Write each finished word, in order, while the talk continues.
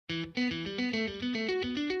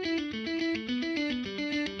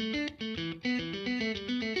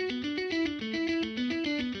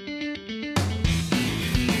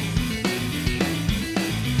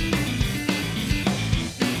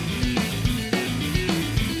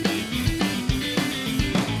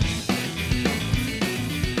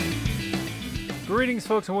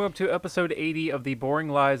folks, and welcome to episode 80 of the Boring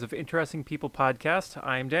Lives of Interesting People podcast.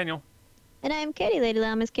 I am Daniel. And I'm Katie, Lady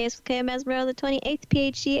Llamas Case with K. Mesmero, the 28th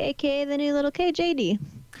PhD, aka the new little KJD.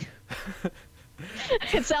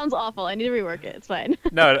 It sounds awful. I need to rework it. It's fine.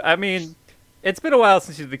 No, I mean, it's been a while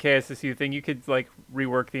since you did the KSSU thing. You could,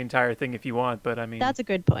 rework the entire thing if you want, but I mean... That's a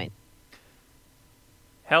good point.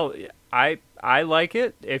 Hell, I like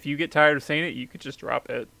it. If you get tired of saying it, you could just drop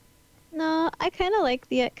it. No, I kind of like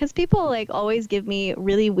because people, always give me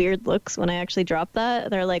really weird looks when I actually drop that.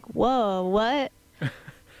 They're like, whoa, what?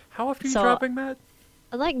 How often are you dropping that?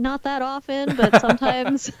 Not that often, but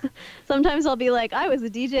sometimes I'll be like, I was a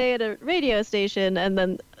DJ at a radio station, and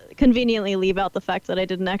then conveniently leave out the fact that I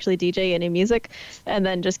didn't actually DJ any music, and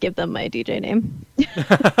then just give them my DJ name.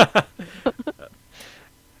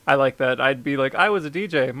 I like that. I'd be like, I was a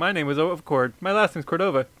DJ. My name was Overcord. My last name's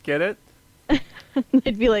Cordova. Get it?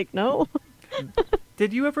 They'd be like, no.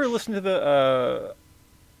 Did you ever listen to the,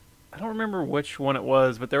 I don't remember which one it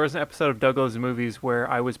was, but there was an episode of Douglas Movies where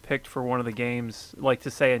I was picked for one of the games,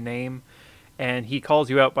 to say a name, and he calls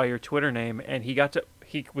you out by your Twitter name, and he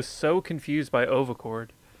was so confused by Overcord.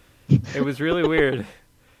 It was really weird.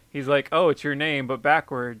 He's like, oh, it's your name, but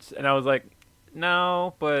backwards. And I was like,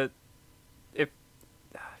 no, but if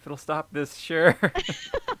it'll stop this, sure.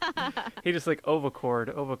 He just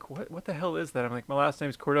Overcord. What the hell is that? I'm like, my last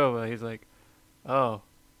name's Cordova. He's like, oh,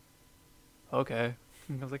 okay.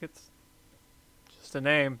 I was like, it's just a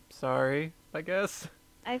name. Sorry, I guess.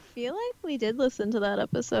 I feel like we did listen to that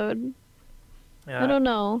episode. Yeah, I don't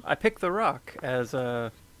know. I picked The Rock as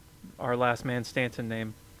our last man Stanton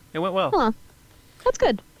name. It went well. Huh. That's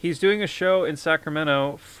good. He's doing a show in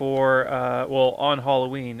Sacramento for, on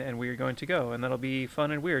Halloween, and we're going to go, and that'll be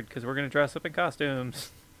fun and weird, because we're going to dress up in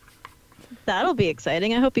costumes. That'll be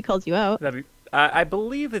exciting. I hope he calls you out. I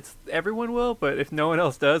believe everyone will, but if no one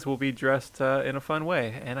else does, we'll be dressed in a fun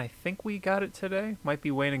way. And I think we got it today. Might be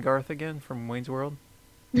Wayne and Garth again from Wayne's World.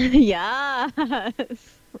 Yes.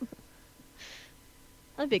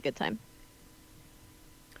 That'd be a good time.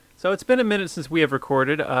 So it's been a minute since we have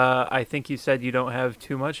recorded. I think you said you don't have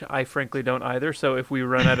too much. I frankly don't either. So if we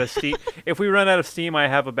run out of steam, I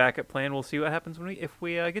have a backup plan. We'll see what happens if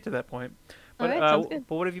we get to that point. But, all right, sounds good.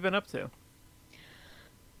 But what have you been up to?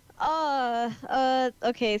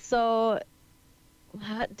 Okay, so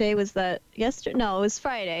what day was that? Yesterday? No, it was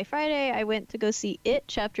Friday. Friday, I went to go see It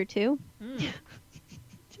Chapter 2.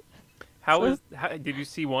 Did you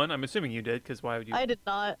see one? I'm assuming you did, because why would you? I did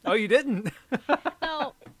not. Oh, you didn't?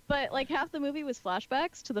 No, but half the movie was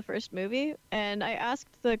flashbacks to the first movie, and I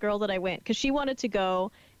asked the girl that I went, because she wanted to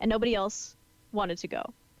go, and nobody else wanted to go.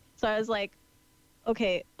 So I was like,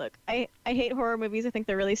 okay, look, I hate horror movies. I think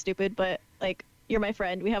they're really stupid, but, you're my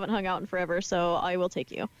friend. We haven't hung out in forever, so I will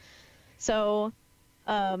take you. So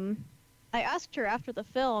I asked her after the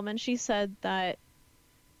film, and she said that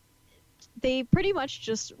they pretty much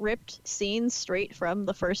just ripped scenes straight from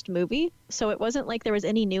the first movie. So it wasn't like there was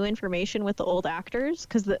any new information with the old actors.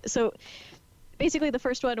 So basically the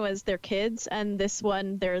first one was their kids, and this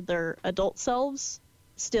one, they're their adult selves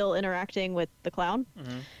still interacting with the clown.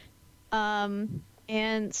 Mm-hmm.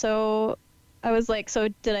 And so I was like, so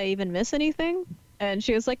did I even miss anything? And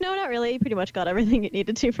she was like, no, not really. You pretty much got everything you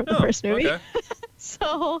needed to from the first movie. Okay.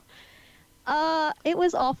 So it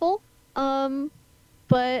was awful.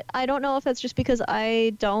 But I don't know if that's just because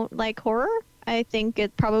I don't like horror. I think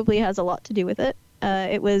it probably has a lot to do with it.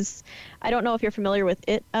 I don't know if you're familiar with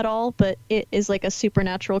It at all, but it is like a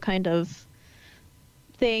supernatural kind of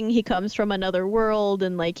thing. He comes from another world,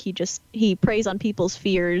 and he preys on people's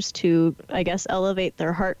fears to, I guess, elevate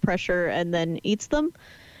their heart pressure, and then eats them.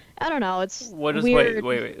 I don't know. It's weird.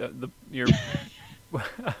 Wait.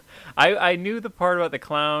 I knew the part about the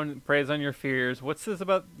clown preys on your fears. What's this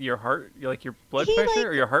about your heart? Your blood pressure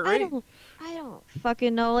or your heart rate? I don't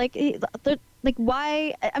fucking know.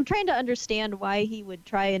 Why? I'm trying to understand why he would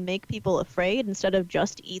try and make people afraid instead of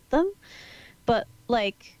just eat them. But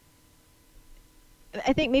I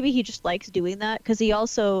think maybe he just likes doing that, because he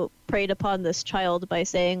also preyed upon this child by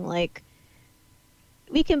saying,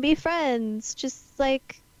 we can be friends, just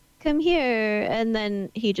come here, and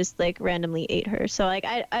then he just randomly ate her. So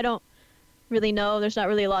I don't really know. There's not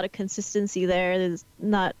really a lot of consistency there. There's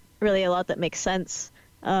not really a lot that makes sense.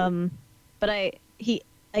 But he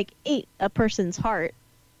ate a person's heart.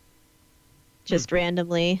 just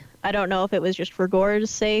randomly. I don't know if it was just for gore's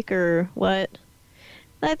sake or what.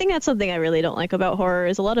 I think that's something I really don't like about horror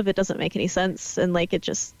is a lot of it doesn't make any sense and like it's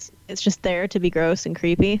just there to be gross and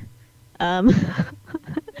creepy. Um,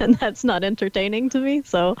 and that's not entertaining to me.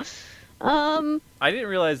 So, I didn't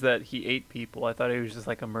realize that he ate people. I thought he was just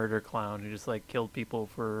like a murder clown who just like killed people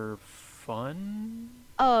for fun.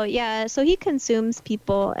 oh yeah, so he consumes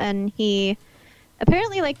people and he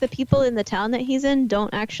apparently like the people in the town that he's in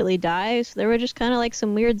don't actually die. So there were just kind of like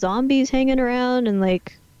some weird zombies hanging around and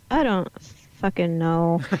like I don't fucking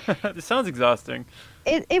know. This sounds exhausting.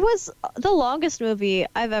 It was the longest movie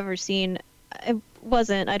I've ever seen. It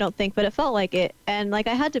wasn't, I don't think, but it felt like it. And like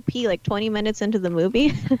I had to pee like 20 minutes into the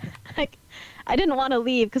movie. Like I didn't want to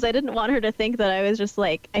leave because I didn't want her to think that I was just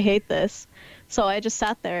like I hate this. So I just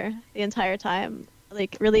sat there the entire time,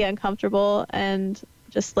 like really uncomfortable and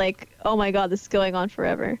just like, oh my god, this is going on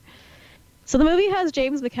forever. So the movie has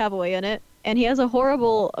James McAvoy in it, and he has a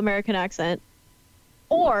horrible American accent.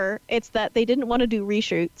 Or it's that they didn't want to do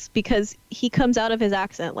reshoots because he comes out of his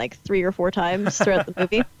accent like 3 or 4 times throughout the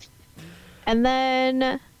movie. And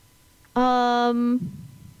then,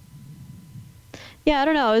 yeah, I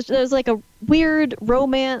don't know. There's like a weird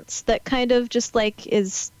romance that kind of just like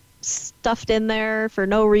is stuffed in there for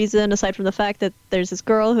no reason aside from the fact that there's this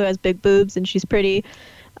girl who has big boobs and she's pretty.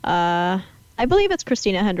 I believe it's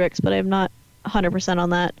Christina Hendricks, but I'm not 100% on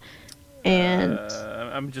that. And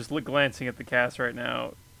I'm just glancing at the cast right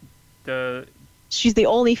now. she's the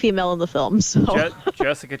only female in the film. So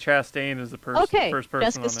Jessica Chastain is the okay, first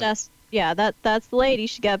person Jessica on it. Yeah, that's the lady.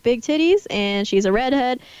 She got big titties and she's a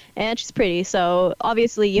redhead and she's pretty. So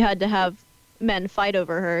obviously you had to have men fight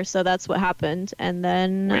over her. So that's what happened. And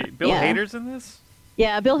then Wait, Bill Hader's in this?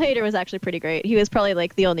 Yeah, Bill Hader was actually pretty great. He was probably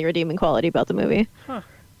like the only redeeming quality about the movie. Huh.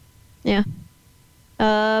 Yeah.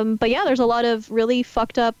 But yeah, there's a lot of really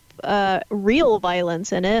fucked up real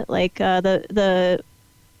violence in it. Like the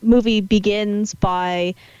movie begins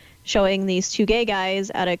by showing these 2 gay guys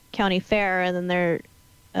at a county fair, and then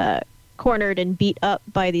they're cornered and beat up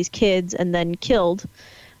by these kids and then killed.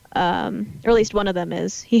 Or at least one of them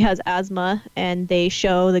is. He has asthma, and they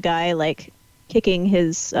show the guy like kicking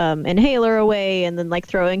his inhaler away and then like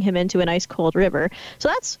throwing him into an ice cold river. So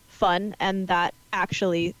that's fun, and that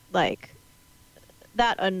actually like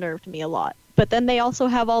that unnerved me a lot. But then they also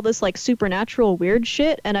have all this like supernatural weird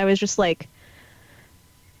shit, and I was just like,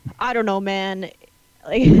 I don't know, man.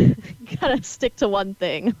 Like, you gotta stick to one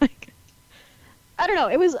thing. Like, I don't know.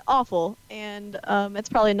 It was awful, and it's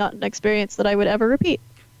probably not an experience that I would ever repeat.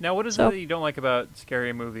 Now, what is it that you don't like about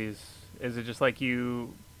scary movies? Is it just like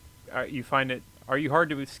you find it? Are you hard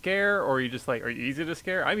to scare, or are you just like, are you easy to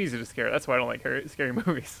scare? I'm easy to scare. That's why I don't like scary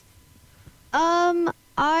movies.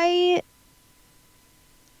 I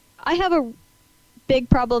have a big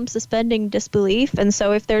problem suspending disbelief, and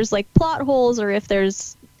so if there's like plot holes or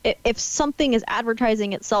if something is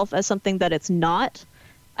advertising itself as something that it's not,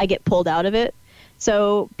 I get pulled out of it.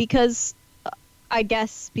 So because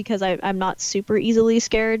I'm not super easily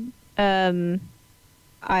scared,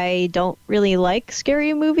 I don't really like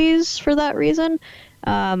scary movies for that reason.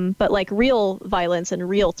 But like real violence and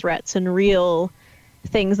real threats and real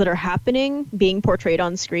things that are happening being portrayed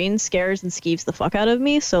on screen scares and skeeves the fuck out of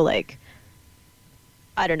me. So like,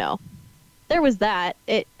 I don't know. There was that.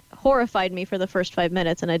 It horrified me for the first 5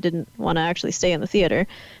 minutes, and I didn't want to actually stay in the theater.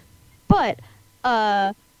 But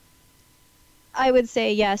I would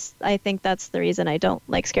say yes. I think that's the reason I don't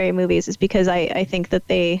like scary movies, is because I think that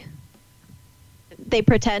they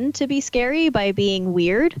pretend to be scary by being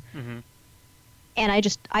weird. Mm-hmm.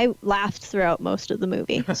 And I laughed throughout most of the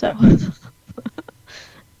movie. So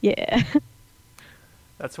yeah.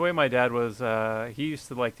 That's the way my dad was. He used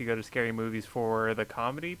to like to go to scary movies for the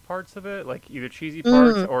comedy parts of it, like either cheesy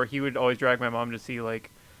parts, or he would always drag my mom to see like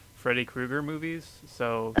Freddy Krueger movies.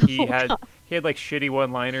 So he had like shitty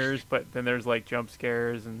one-liners, but then there's like jump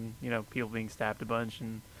scares and people being stabbed a bunch,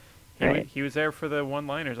 and he was there for the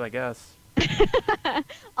one-liners, I guess.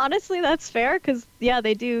 Honestly, that's fair, because they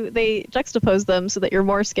juxtapose them so that you're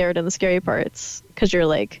more scared in the scary parts, because you're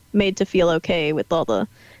like made to feel okay with all the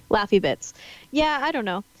laughy bits. Yeah, I don't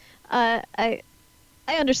know. I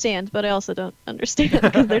understand, but I also don't understand,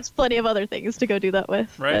 because there's plenty of other things to go do that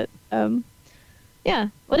with. Right. But, yeah.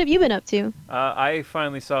 What have you been up to? I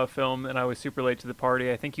finally saw a film, and I was super late to the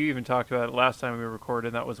party. I think you even talked about it last time we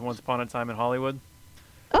recorded. That was Once Upon a Time in Hollywood.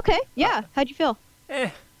 Okay. Yeah. How'd you feel?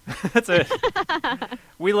 That's it.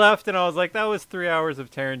 We left, and I was like, that was 3 hours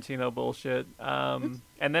of Tarantino bullshit. And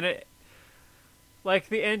then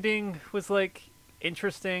the ending was like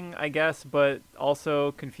interesting, I guess, but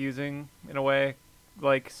also confusing in a way.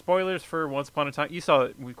 like spoilers for Once Upon a Time. You saw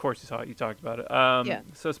it, of course. You saw it. You talked about it. Yeah.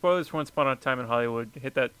 So spoilers for Once Upon a Time in Hollywood.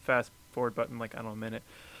 Hit that fast forward button, like I don't know, a minute.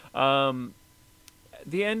 Um,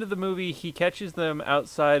 the end of the movie, he catches them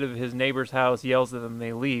outside of his neighbor's house, yells at them,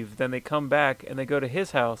 they leave. Then they come back and they go to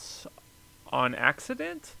his house on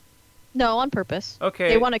accident. No, on purpose. Okay.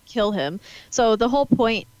 They want to kill him. So the whole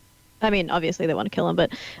point, I mean, obviously they want to kill him,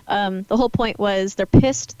 but the whole point was they're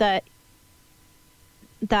pissed that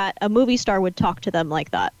a movie star would talk to them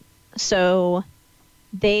like that. So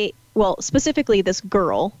well, specifically this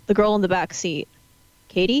girl, the girl in the back seat,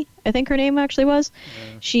 Katie, I think her name actually was.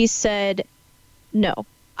 Yeah. She said, "No,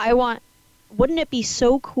 wouldn't it be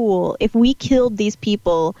so cool if we killed these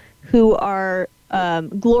people who are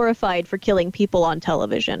glorified for killing people on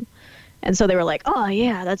television?" And so they were like, "Oh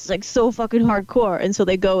yeah, that's like so fucking hardcore." And so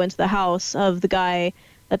they go into the house of the guy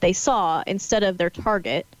that they saw instead of their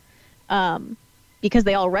target, because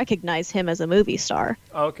they all recognize him as a movie star.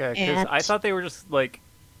 Okay, because I thought they were just like,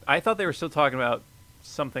 I thought they were still talking about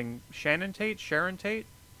something Sharon Tate,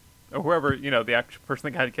 or whoever, the actual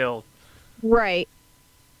person that got killed. Right.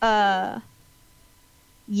 Yeah.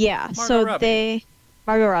 Margot Robbie.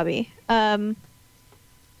 Margot Robbie.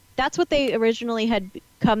 That's what they originally had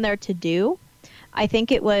come there to do. I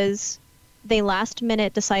think it was they last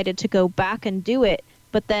minute decided to go back and do it,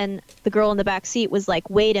 but then the girl in the back seat was like,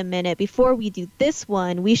 "Wait a minute, before we do this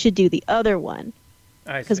one, we should do the other one."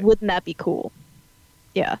 Because wouldn't that be cool?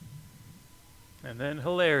 Yeah. And then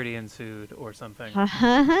hilarity ensued, or something.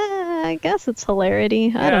 I guess it's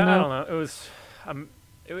hilarity. I don't know.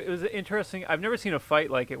 It was interesting. I've never seen a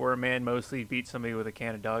fight like it where a man mostly beats somebody with a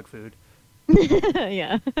can of dog food.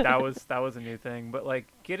 Yeah. that was a new thing. But like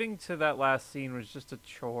getting to that last scene was just a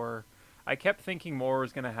chore. I kept thinking more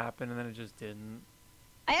was going to happen, and then it just didn't.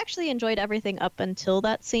 I actually enjoyed everything up until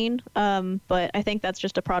that scene, but I think that's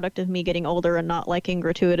just a product of me getting older and not liking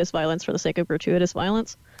gratuitous violence for the sake of gratuitous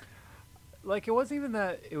violence. Like, it wasn't even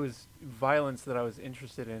that it was violence that I was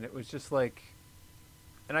interested in. It was just like,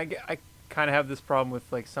 and I kind of have this problem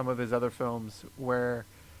with like some of his other films where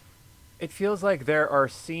it feels like there are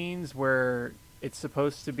scenes where it's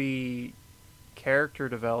supposed to be character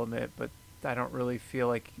development, but I don't really feel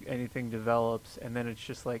like anything develops, and then it's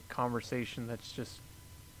just like conversation that's just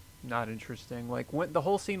not interesting. Like when the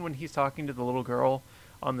whole scene when he's talking to the little girl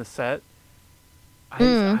on the set,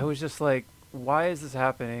 I was just like, why is this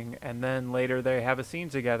happening? And then later they have a scene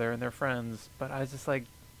together and they're friends, but I was just like,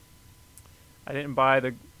 I didn't buy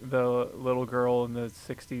the little girl in the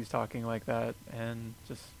 60s talking like that, and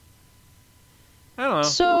just I don't know.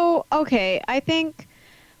 So, okay, I think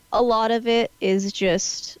a lot of it is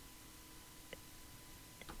just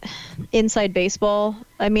inside baseball.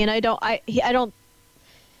 I mean, I'm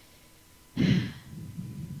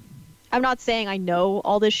not saying I know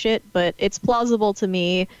all this shit, but it's plausible to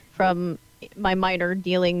me from my minor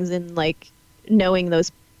dealings in like knowing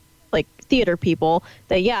those like theater people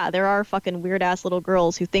that yeah, there are fucking weird ass little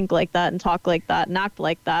girls who think like that and talk like that and act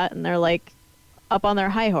like that, and they're like up on their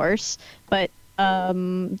high horse, but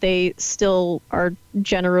they still are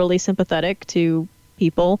generally sympathetic to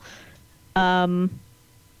people.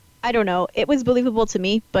 I don't know. It was believable to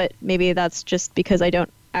me, but maybe that's just because I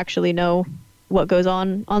don't actually know what goes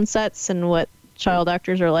on sets and what child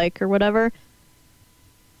actors are like or whatever.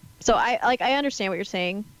 So I understand what you're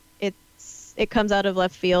saying. It comes out of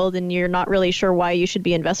left field, and you're not really sure why you should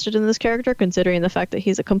be invested in this character, considering the fact that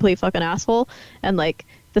he's a complete fucking asshole, and like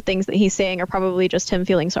the things that he's saying are probably just him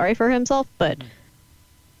feeling sorry for himself. But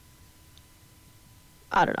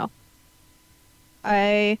I don't know.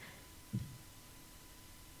 I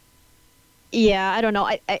don't know.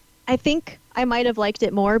 I think I might have liked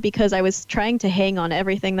it more because I was trying to hang on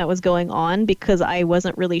everything that was going on because I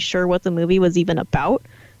wasn't really sure what the movie was even about.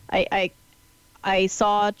 I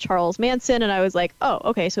saw Charles Manson and I was like, oh,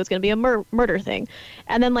 okay, so it's going to be a murder thing.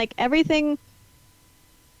 And then like everything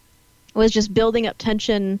was just building up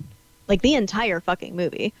tension like the entire fucking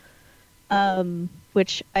movie,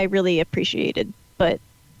 which I really appreciated. But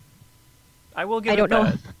I will give I don't it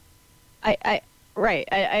know. that.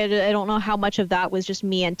 I don't know how much of that was just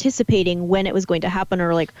me anticipating when it was going to happen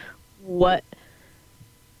or like what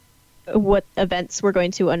events were going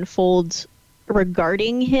to unfold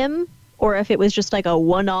regarding him, or if it was just like a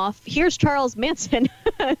one-off, here's Charles Manson.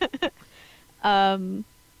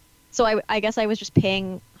 So I guess I was just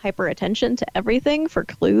paying hyper attention to everything for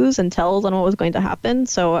clues and tells on what was going to happen.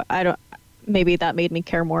 So maybe that made me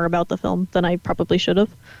care more about the film than I probably should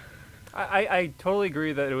have. I totally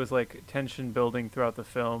agree that it was like tension building throughout the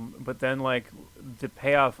film, but then like the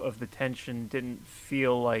payoff of the tension didn't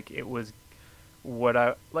feel like it was what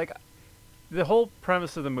I like. the whole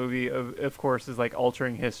premise of the movie, of course, is like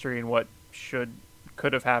altering history and what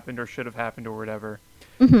could have happened or should have happened or whatever.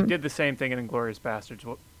 Mhm. Did the same thing in Inglourious Bastards.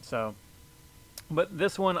 So, but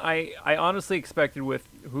this one, I honestly expected, with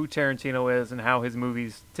who Tarantino is and how his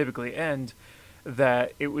movies typically end,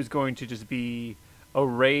 that it was going to just be a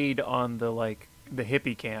raid on the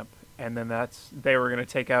hippie camp, and then they were going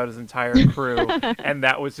to take out his entire crew, and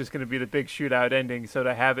that was just going to be the big shootout ending. So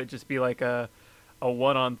to have it just be like a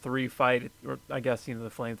 1-on-3 fight, or I guess the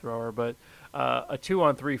flamethrower, but a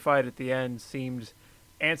 2-on-3 fight at the end seemed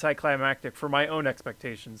anticlimactic for my own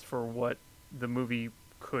expectations for what the movie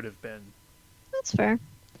could have been. That's fair.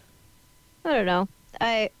 I don't know.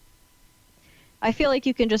 I feel like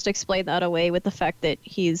you can just explain that away with the fact that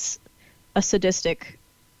he's a sadistic,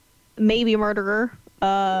 maybe murderer,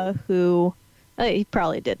 who he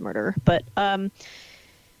probably did murder, but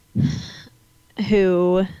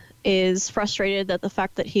who is frustrated that the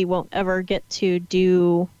fact that he won't ever get to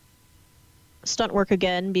do stunt work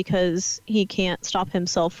again because he can't stop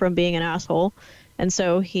himself from being an asshole. And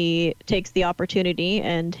so he takes the opportunity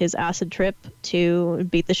and his acid trip to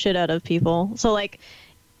beat the shit out of people. So, like,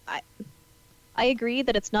 I agree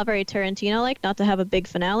that it's not very Tarantino-like not to have a big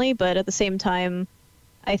finale, but at the same time,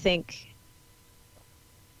 I think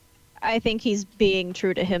he's being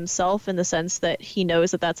true to himself in the sense that he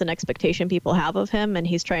knows that that's an expectation people have of him, and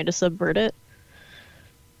he's trying to subvert it.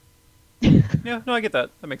 Yeah, no, I get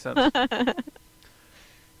that. That makes sense.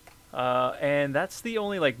 And that's the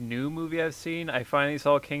only new movie I've seen. I finally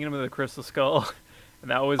saw Kingdom of the Crystal Skull,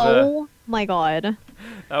 and that was oh my god,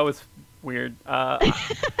 that was weird. I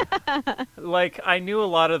knew a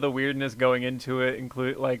lot of the weirdness going into it,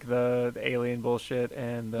 include the alien bullshit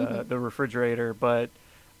and the refrigerator, but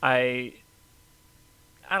I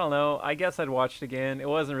don't know. I guess I'd watch it again. It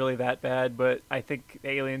wasn't really that bad, but I think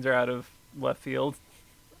aliens are out of left field.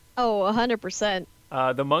 Oh, 100%.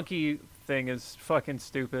 The monkey thing is fucking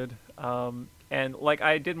stupid. And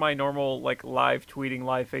I did my normal live tweeting,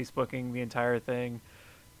 live Facebooking the entire thing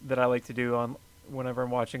that I like to do on whenever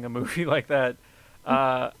I'm watching a movie like that.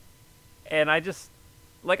 And I just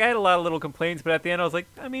I had a lot of little complaints, but at the end I was like,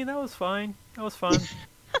 I mean, that was fine. That was fun.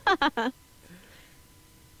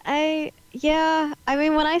 I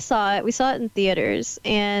mean, when I saw it, we saw it in theaters,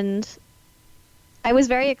 and I was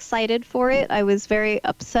very excited for it. I was very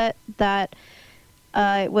upset that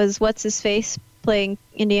it was what's-his-face playing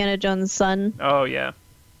Indiana Jones' son. Oh, yeah.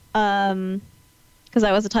 Because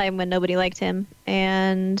that was a time when nobody liked him,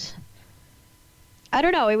 and I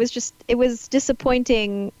don't know, it was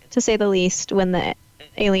disappointing, to say the least, when the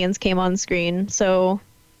aliens came on screen. So,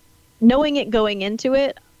 knowing it going into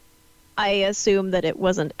it, I assume that it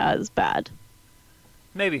wasn't as bad.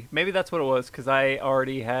 Maybe that's what it was, because I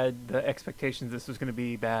already had the expectations this was going to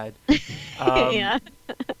be bad. Yeah.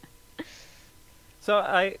 So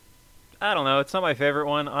I don't know. It's not my favorite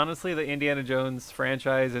one. Honestly, the Indiana Jones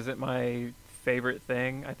franchise isn't my favorite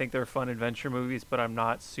thing. I think they're fun adventure movies, but I'm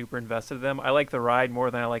not super invested in them. I like the ride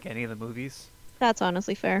more than I like any of the movies. That's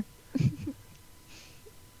honestly fair.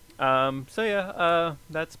 So yeah,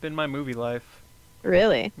 that's been my movie life.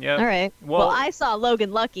 Really? Yeah. All right. Well, I saw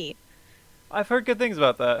Logan Lucky. I've heard good things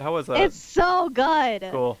about that. How was that? It's so good.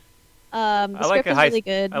 Cool. The script is really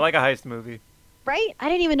good. I like a heist movie. Right? I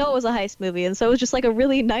didn't even know it was a heist movie, and so it was just a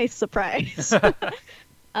really nice surprise. But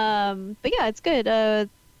yeah, it's good.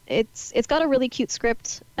 It's got a really cute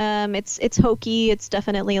script. It's hokey. It's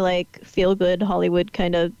definitely feel good Hollywood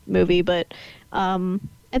kind of movie, but I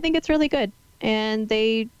think it's really good. And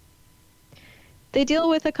they deal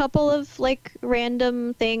with a couple of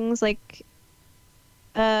random things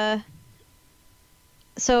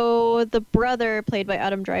so the brother, played by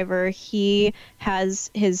Adam Driver, he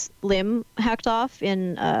has his limb hacked off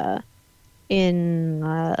in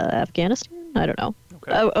Afghanistan. I don't know.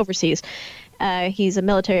 Okay. Overseas. He's a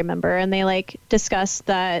military member, and they discuss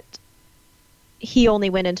that he only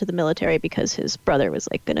went into the military because his brother was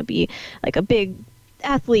going to be a big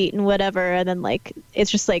athlete and whatever, and then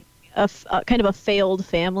it's just a kind of a failed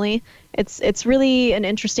family. It's really an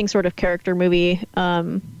interesting sort of character movie.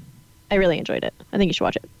 I really enjoyed it. I think you should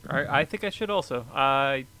watch it. All right, I think I should also.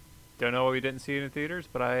 I don't know why we didn't see it in theaters,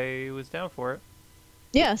 but I was down for it.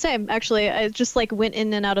 Yeah, same. Actually, I just went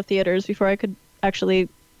in and out of theaters before I could actually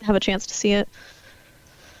have a chance to see it.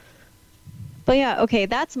 But yeah, okay,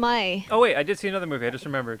 that's my... Oh wait, I did see another movie. I just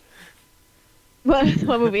remembered. What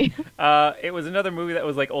movie? It was another movie that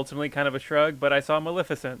was ultimately kind of a shrug, but I saw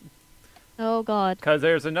Maleficent. Oh god. Because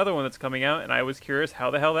there's another one that's coming out, and I was curious how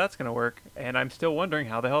the hell that's going to work, and I'm still wondering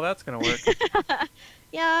how the hell that's going to work.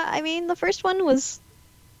 Yeah, I mean, the first one was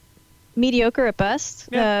mediocre at best.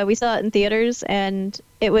 Yeah. We saw it in theaters, and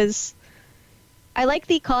it was I like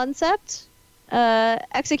the concept.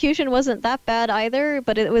 Execution wasn't that bad either,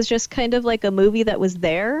 but it was just kind of like a movie that was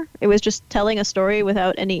there. It was just telling a story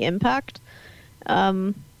without any impact.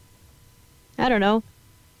 I don't know.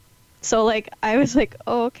 So like I was like,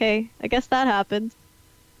 oh okay, I guess that happened.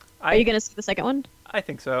 Are you gonna see the second one? I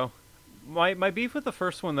think so. My beef with the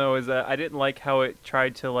first one though is that I didn't like how it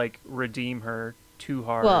tried to like redeem her too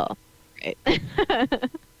hard. Well, right.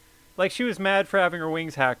 Like she was mad for having her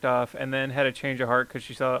wings hacked off, and then had a change of heart because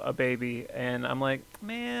she saw a baby. And I'm like,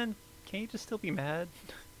 man, can't you just still be mad?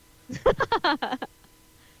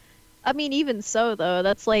 I mean, even so though,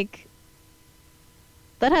 that's like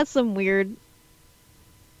that has some weird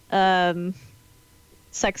sexist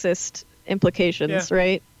implications, Yeah.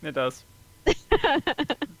 right? It does.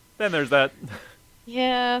 Then there's that.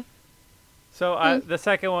 Yeah. So the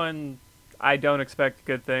second one, I don't expect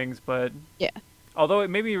good things, but Yeah. although it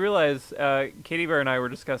made me realize, Katie Bear and I were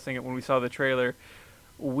discussing it when we saw the trailer.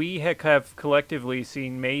 We have collectively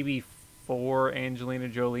seen maybe 4 Angelina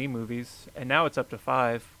Jolie movies, and now it's up to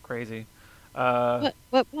 5. Crazy.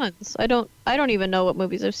 What ones? I don't even know what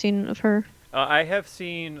movies I've seen of her. I have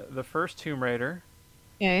seen the first Tomb Raider.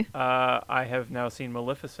 Okay. I have now seen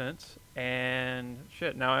Maleficent, and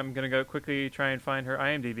shit. Now I'm gonna go quickly try and find her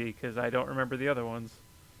IMDb because I don't remember the other ones.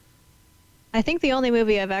 I think the only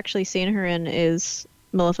movie I've actually seen her in is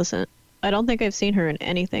Maleficent. I don't think I've seen her in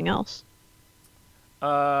anything else. When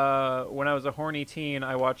I was a horny teen,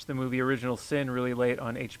 I watched the movie Original Sin really late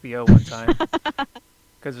on HBO one time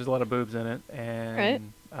because there's a lot of boobs in it,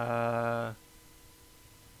 and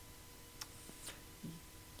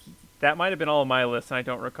that might have been all on my list, and I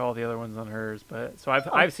don't recall the other ones on hers. But so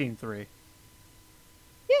I've seen 3.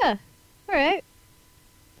 Yeah. All right.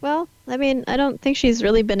 Well, I mean, I don't think she's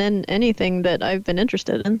really been in anything that I've been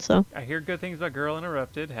interested in, so. I hear good things about Girl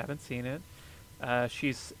Interrupted. Haven't seen it.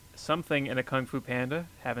 She's something in a Kung Fu Panda.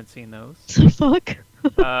 Haven't seen those. Fuck.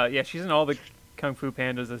 Yeah, she's in all the Kung Fu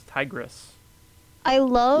Pandas as Tigress. I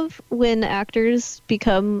love when actors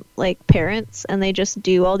become like parents and they just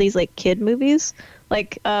do all these like kid movies.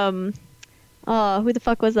 Like, who the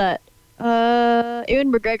fuck was that?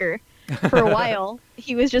 Ewan McGregor. For a while,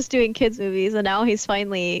 he was just doing kids movies, and now he's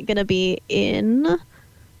finally gonna be in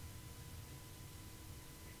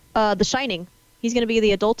The Shining. He's gonna be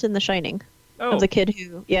the adult in The Shining of the kid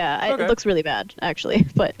who. Yeah, Okay. it looks really bad actually,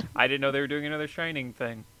 but I didn't know they were doing another Shining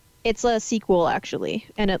thing. it's a sequel actually,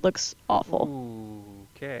 and it looks awful. Ooh,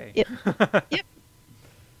 okay. Yep. Yep.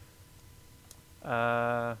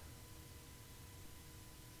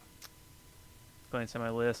 Glance at my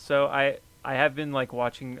list. So I have been like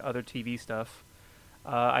watching other TV stuff.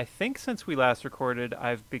 I think since we last recorded,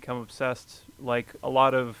 I've become obsessed, like a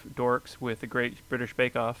lot of dorks, with the Great British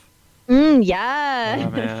Bake Off. Yeah.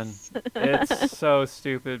 Oh man, it's so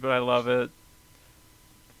stupid, but I love it.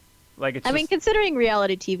 Like it's. I mean, considering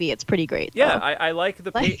reality TV, it's pretty great. Yeah, though. I like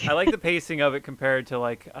the I like the pacing of it compared to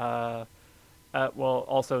like also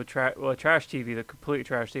trash TV, the complete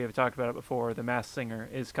trash TV. I've talked about it before. The Masked Singer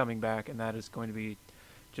is coming back, and that is going to be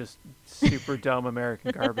just super dumb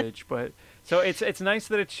American garbage. But so it's nice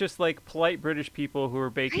that it's just like polite British people who are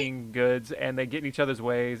baking goods, and they get in each other's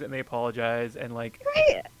ways, and they apologize, and like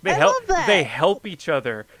Right. they I help love that. they help each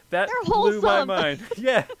other. That They're blew my wholesome. mind.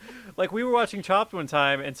 Yeah. Like we were watching Chopped one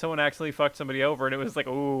time, and someone accidentally fucked somebody over, and it was like,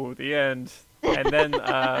 ooh, the end. And then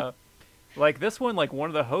like this one, like one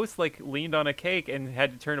of the hosts like leaned on a cake and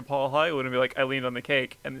had to turn to Paul Hollywood and be like, I leaned on the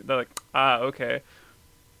cake, and they're like, okay.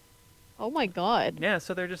 Oh my god. Yeah,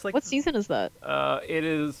 so they're just like, What season is that? it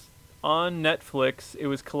is on Netflix. It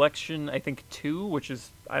was Collection, I think 2, which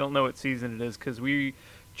is, I don't know what season it is, because we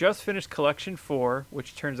just finished Collection 4,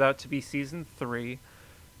 which turns out to be season 3,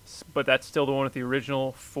 but that's still the one with the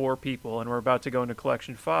original 4 people, and we're about to go into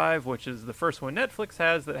Collection 5, which is the first one Netflix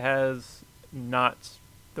has that has not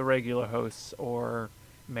the regular hosts or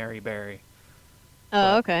Mary Berry.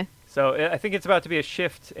 Oh, okay. So I think it's about to be a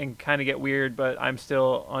shift and kind of get weird, but I'm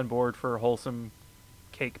still on board for wholesome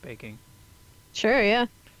cake baking. Sure, yeah.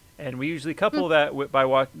 And we usually couple that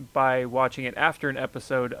by watching it after an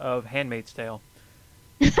episode of Handmaid's Tale,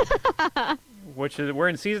 which is we're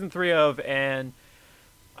in season 3 of, and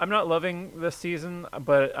I'm not loving this season,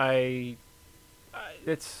 but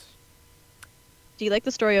it's. Do you like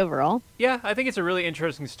the story overall? Yeah, I think it's a really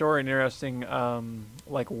interesting story and interesting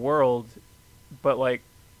like world, but like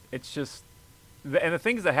it's just and the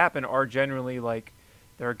things that happen are generally like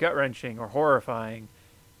they're gut wrenching or horrifying,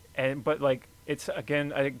 but like it's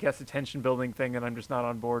again I guess a tension building thing that I'm just not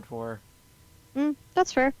on board for.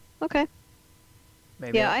 That's fair. Okay.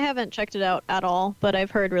 Maybe. Yeah, I haven't checked it out at all, but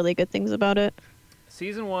I've heard really good things about it.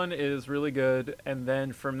 Season 1 is really good, and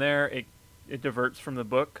then from there it it diverts from the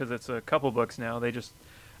book because it's a couple books now. They just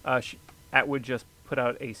Atwood just put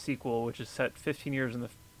out a sequel which is set 15 years in the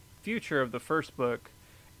future of the first book,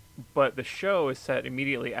 but the show is set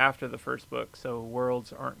immediately after the first book, so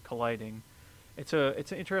worlds aren't colliding. It's an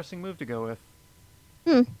interesting move to go with.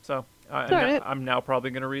 So I'm now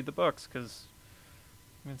probably going to read the books because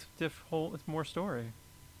it's it's more story.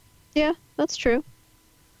 Yeah, that's true.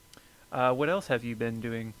 What else have you been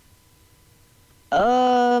doing?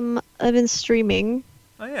 I've been streaming.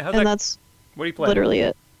 Oh yeah, that's what do you play? Literally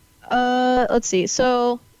it. Let's see.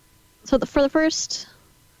 For the first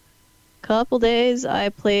couple days, I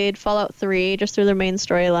played Fallout 3 just through their main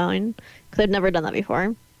storyline because I'd never done that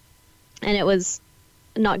before, and it was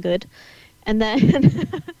not good. And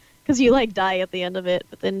then, because you like die at the end of it,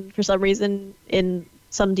 but then for some reason in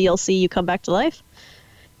some DLC you come back to life.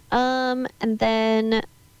 And then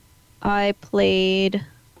I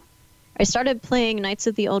started playing Knights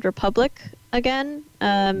of the Old Republic again,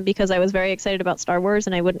 because I was very excited about Star Wars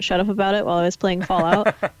and I wouldn't shut up about it while I was playing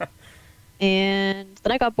Fallout. And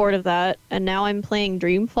then I got bored of that, and now I'm playing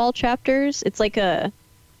Dreamfall Chapters. It's like kind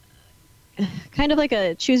of like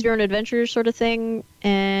a choose your own adventure sort of thing,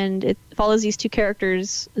 and it follows these two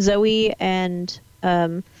characters, Zoe and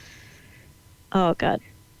oh god,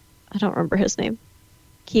 I don't remember his name.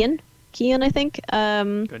 Kian, I think.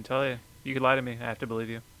 Couldn't tell you. You could lie to me. I have to believe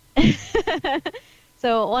you.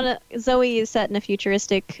 So Zoe is set in a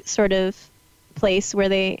futuristic sort of place where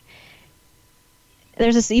there's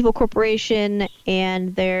this evil corporation,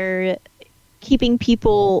 and they're keeping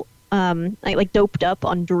people like doped up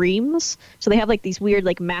on dreams. So they have like these weird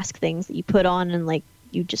like mask things that you put on, and like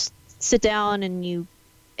you just sit down and you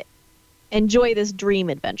enjoy this dream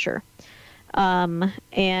adventure.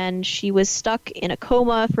 And she was stuck in a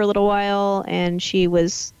coma for a little while, and she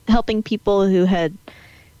was helping people who had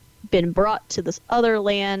been brought to this other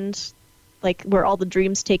land, like where all the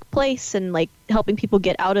dreams take place, and like helping people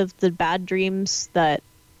get out of the bad dreams that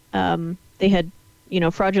they had,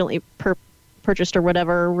 fraudulently purchased or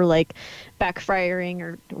whatever, were like backfiring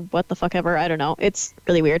or what the fuck ever. I don't know. It's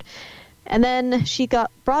really weird. And then she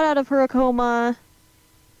got brought out of her coma,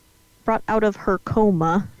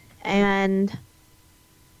 and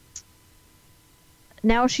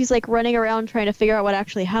now she's like running around trying to figure out what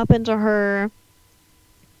actually happened to her.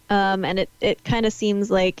 And it kind of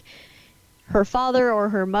seems like her father or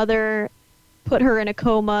her mother put her in a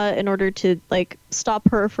coma in order to like stop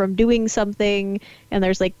her from doing something, and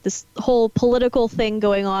there's like this whole political thing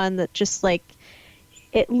going on that just like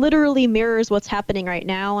it literally mirrors what's happening right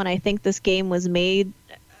now. And I think this game was made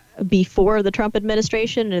before the Trump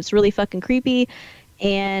administration, and it's really fucking creepy.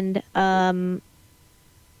 And so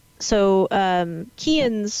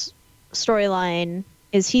Kian's storyline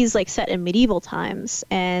is he's like set in medieval times,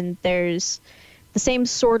 and there's the same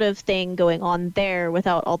sort of thing going on there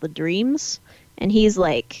without all the dreams. And he's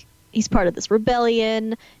part of this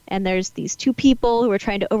rebellion, and there's these two people who are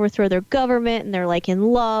trying to overthrow their government, and they're like in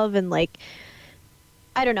love, and like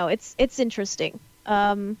I don't know, it's interesting.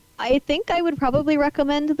 I think I would probably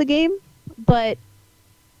recommend the game, but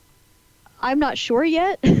I'm not sure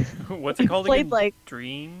yet. What's it called played, again? Like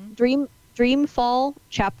Dreamfall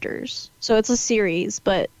Chapters. So it's a series,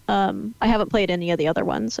 but I haven't played any of the other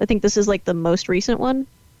ones. I think this is like the most recent one,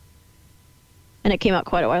 and it came out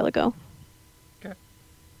quite a while ago. Okay.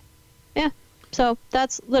 Yeah. So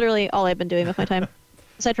that's literally all I've been doing with my time,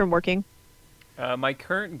 aside from working. My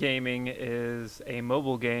current gaming is a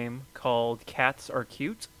mobile game called Cats Are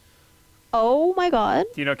Cute. Oh my god.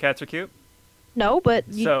 Do you know Cats Are Cute? No, but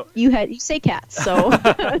you say cats, so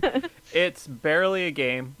it's barely a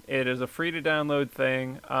game. It is a free to download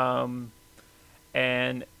thing,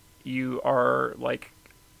 and you are like,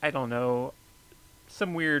 I don't know,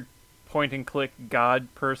 some weird point and click god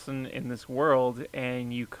person in this world,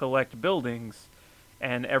 and you collect buildings,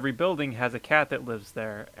 and every building has a cat that lives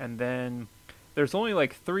there. And then there's only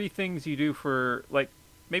like 3 things you do for, like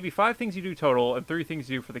maybe 5 things you do total, and 3 things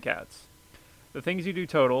you do for the cats. The things you do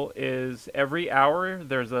total is every hour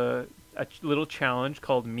there's a little challenge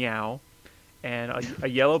called Meow, and a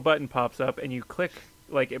yellow button pops up, and you click,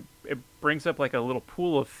 like it brings up like a little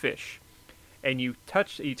pool of fish, and you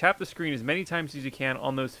tap the screen as many times as you can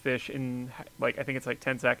on those fish in like I think it's like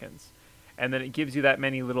 10 seconds, and then it gives you that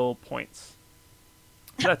many little points.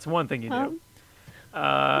 So that's one thing you do.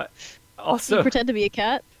 Also, you pretend to be a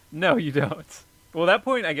cat? No, you don't. Well, that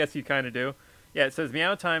point I guess you kind of do. Yeah, it says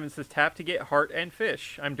meow time, and it says tap to get heart and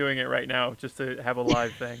fish. I'm doing it right now just to have a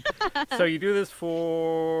live thing. So you do this for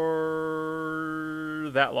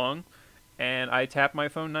that long, and I tap my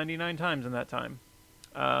phone 99 times in that time.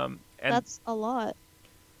 And that's a lot.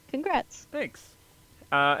 Congrats. Thanks.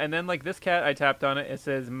 And then like this cat, I tapped on it. It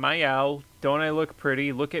says, "Meow, don't I look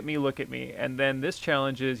pretty? Look at me, look at me." And then this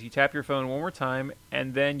challenge is you tap your phone one more time,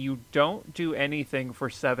 and then you don't do anything for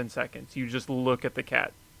 7 seconds. You just look at the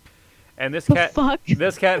cat. And The fuck?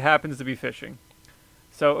 this cat happens to be fishing.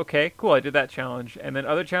 So okay, cool. I did that challenge, and then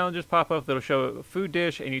other challenges pop up that'll show a food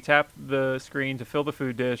dish, and you tap the screen to fill the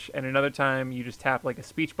food dish. And another time, you just tap like a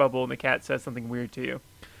speech bubble, and the cat says something weird to you.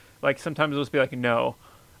 Like sometimes it'll just be like no.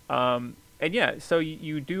 And yeah, so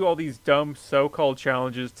you do all these dumb so-called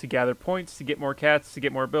challenges to gather points, to get more cats, to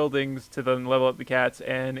get more buildings, to then level up the cats,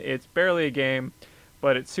 and it's barely a game,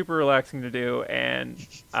 but it's super relaxing to do, and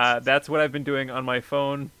that's what I've been doing on my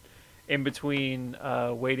phone in between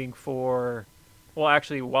waiting for... Well,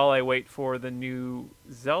 actually, while I wait for the new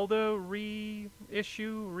Zelda reworking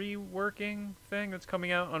thing that's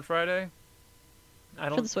coming out on Friday.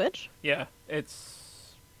 For the Switch? Yeah, it's...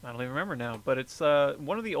 I don't even remember now, but it's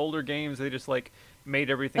one of the older games. They just like made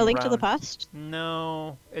everything. A Link to the round. Past?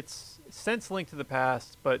 No, it's since Link to the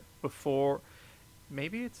Past, but before.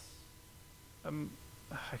 Maybe it's. I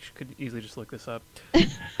could easily just look this up.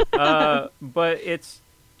 But it's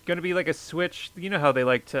gonna be like a Switch. You know how they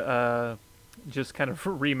like to just kind of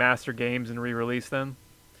remaster games and re-release them.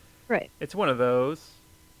 Right. It's one of those.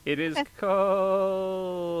 It is Okay.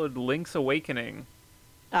 called Link's Awakening.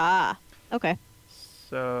 Ah, okay.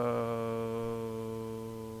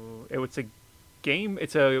 So it's a game.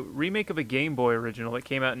 It's a remake of a Game Boy original that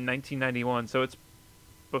came out in 1991. So it's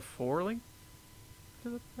before Link to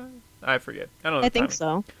the Past? I forget. I don't know. I think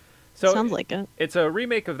so. So Sounds like it. it's a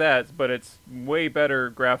remake of that, but it's way better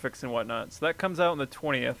graphics and whatnot. So that comes out on the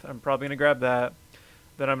 20th. I'm probably gonna grab that.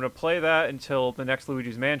 Then I'm gonna play that until the next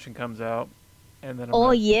Luigi's Mansion comes out, and then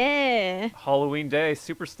Yeah. Halloween Day.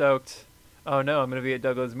 Super stoked. Oh no, I'm gonna be at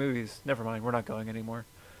Douglas Movies. Never mind, we're not going anymore.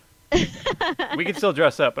 We can still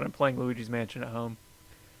dress up, but I'm playing Luigi's Mansion at home.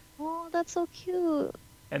 Oh, that's so cute.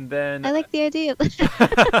 And then I like the idea of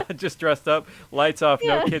that. just dressed up, lights off,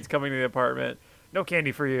 no Yeah. kids coming to the apartment, no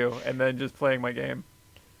candy for you, and then just playing my game.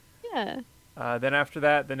 Yeah. Then after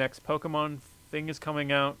that, the next Pokemon thing is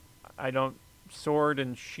coming out. Sword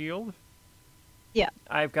and Shield. Yeah.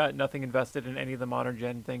 I've got nothing invested in any of the modern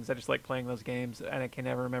gen things. I just like playing those games, and I can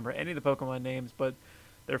never remember any of the Pokemon names, but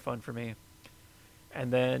they're fun for me.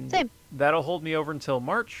 And then Same. that'll hold me over until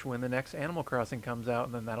March when the next Animal Crossing comes out,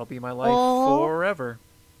 and then that'll be my life Oh. forever.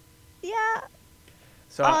 Yeah.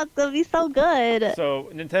 So, Oh, it's gonna be so good. so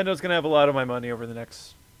Nintendo's gonna have a lot of my money over the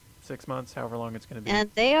next 6 months, however long it's gonna be. And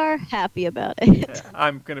they are happy about it. Yeah,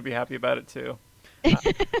 I'm gonna be happy about it too.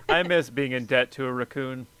 I miss being in debt to a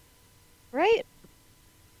raccoon. Right?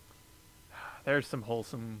 There's some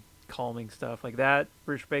wholesome, calming stuff like that.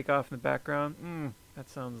 British Bake Off in the background. That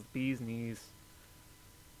sounds bee's knees.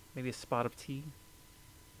 Maybe a spot of tea.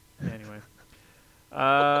 Anyway,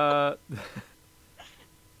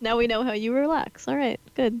 Now we know how you relax. All right,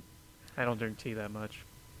 good. I don't drink tea that much.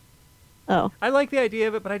 Oh, I like the idea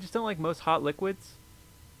of it, but I just don't like most hot liquids.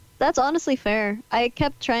 that's honestly fair. I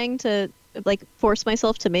kept trying to like force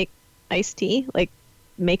myself to make iced tea, like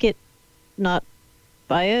make it, not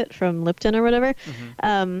buy it from Lipton or whatever.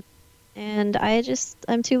 And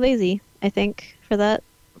I'm too lazy, I think, for that.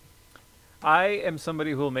 I am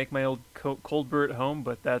somebody who will make my old cold brew at home,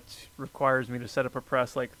 but that requires me to set up a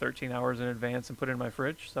press like 13 hours in advance and put it in my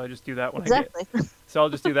fridge. So I just do that when I Exactly. get. So I'll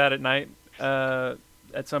just do that at night,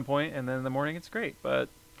 at some point, and then in the morning it's great. But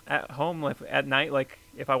at home, like at night, like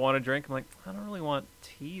if I want to drink, I'm like, I don't really want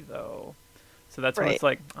tea though. So that's when Right. it's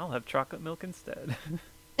like, I'll have chocolate milk instead.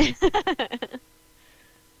 It's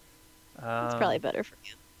probably better for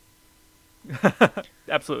you.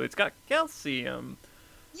 Absolutely, it's got calcium.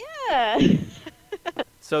 Yeah.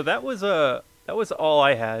 So that was all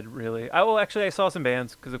I had really. Actually I saw some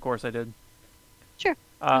bands because of course I did. Sure.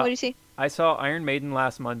 What do you see? I saw Iron Maiden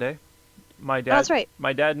last Monday. My dad. that's right.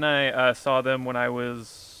 My dad and I saw them when I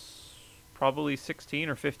was probably 16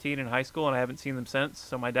 or 15 in high school, and I haven't seen them since.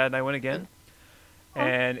 So my dad and I went again,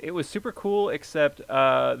 and it was super cool. Except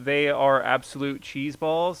they are absolute cheese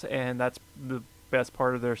balls, and that's the best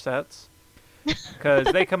part of their sets. Because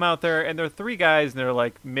they come out there and they're three guys and they're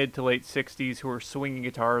like mid to late 60s who are swinging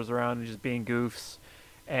guitars around and just being goofs,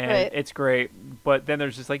 and Right. it's great. But then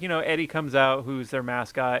there's just like, Eddie comes out, who's their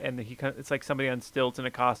mascot, and it's like somebody on stilts in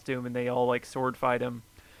a costume, and they all like sword fight him.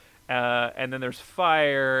 And then there's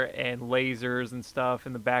fire and lasers and stuff,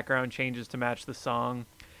 and the background changes to match the song.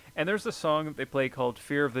 And there's a song that they play called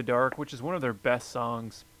Fear of the Dark, which is one of their best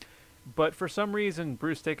songs. But for some reason,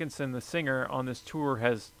 Bruce Dickinson, the singer on this tour,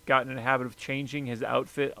 has gotten in a habit of changing his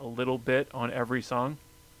outfit a little bit on every song.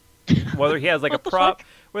 Whether he has like a What the prop, fuck?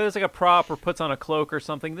 whether it's like a prop or puts on a cloak or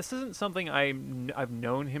something. This isn't something I've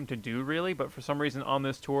known him to do really, but for some reason on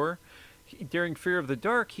this tour, during Fear of the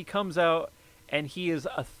Dark, he comes out and he is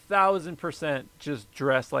 1,000% just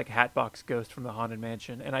dressed like Hatbox Ghost from the Haunted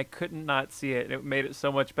Mansion, and I couldn't not see it. It made it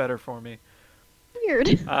so much better for me. Weird.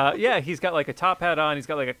 Yeah, he's got like a top hat on. He's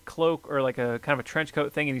got like a cloak or like a kind of a trench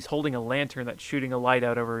coat thing, and he's holding a lantern that's shooting a light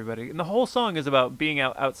out over everybody. And the whole song is about being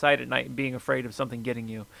outside at night and being afraid of something getting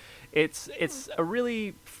you. It's a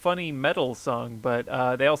really funny metal song, but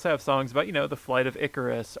they also have songs about the flight of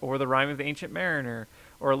Icarus or the rhyme of the Ancient Mariner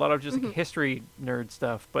or a lot of just history nerd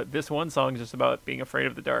stuff. But this one song is just about being afraid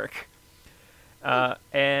of the dark.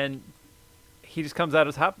 And he just comes out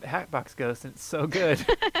as Hatbox Ghost, and it's so good.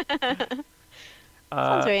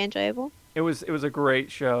 Sounds very enjoyable. It was a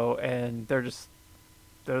great show, and they're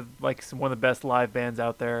like one of the best live bands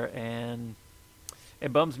out there, and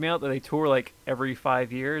it bums me out that they tour like every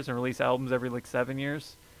 5 years and release albums every like 7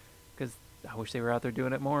 years, because I wish they were out there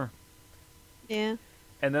doing it more. Yeah.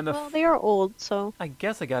 And then Well, they are old, so. I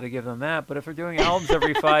guess I got to give them that, but if they're doing albums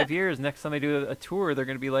every 5 years, next time they do a tour, they're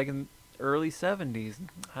going to be like in early 70s.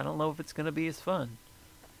 I don't know if it's going to be as fun.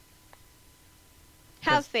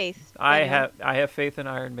 Have faith. I Daniel. have faith in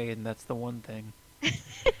Iron Maiden. That's the one thing.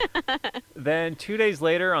 Then 2 days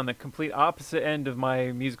later, on the complete opposite end of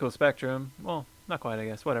my musical spectrum, well, not quite, I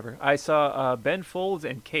guess, whatever, I saw Ben Folds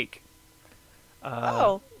and Cake.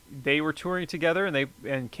 Oh. They were touring together,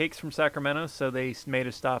 and Cake's from Sacramento, so they made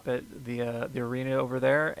a stop at the arena over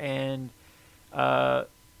there, and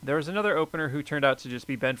there was another opener who turned out to just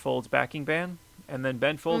be Ben Folds' backing band. And then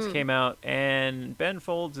Ben Folds came out, and Ben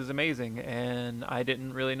Folds is amazing, and I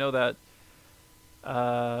didn't really know that.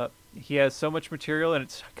 He has so much material, and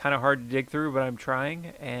it's kind of hard to dig through, but I'm trying.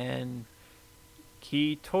 And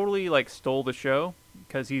he totally like stole the show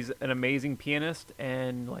because he's an amazing pianist,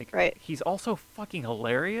 and like he's also fucking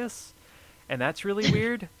hilarious, and that's really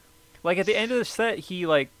weird. Like at the end of the set, he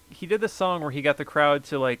did this song where he got the crowd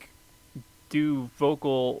to like do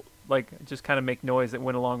vocal. Like, just kind of make noise that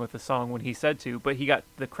went along with the song when he said to, but he got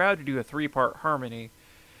the crowd to do a 3-part harmony.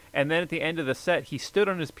 And then at the end of the set, he stood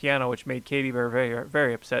on his piano, which made Katie Bear very,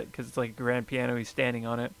 very upset because it's like a grand piano, he's standing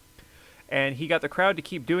on it. And he got the crowd to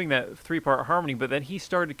keep doing that 3-part harmony, but then he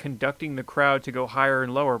started conducting the crowd to go higher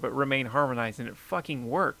and lower, but remain harmonized, and it fucking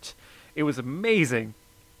worked. It was amazing.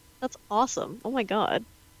 That's awesome. Oh my god.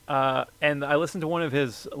 And I listened to one of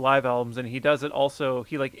his live albums, and he does it also.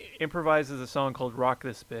 He like improvises a song called "Rock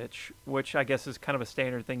This Bitch," which I guess is kind of a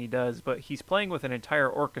standard thing he does. But he's playing with an entire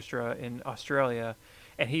orchestra in Australia,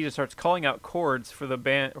 and he just starts calling out chords for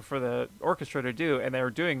the orchestra to do, and they're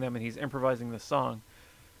doing them, and he's improvising this song,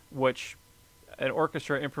 which an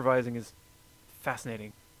orchestra improvising is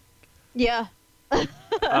fascinating. Yeah.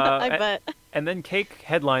 I bet. And then Cake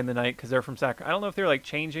headlined the night because they're from Sacramento. I don't know if they're like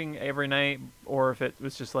changing every night or if it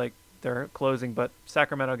was just like they're closing, but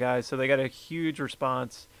Sacramento guys, so they got a huge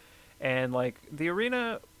response. And like the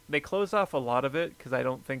arena, they closed off a lot of it because I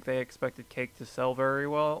don't think they expected Cake to sell very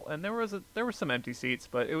well. And there were some empty seats,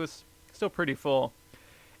 but it was still pretty full.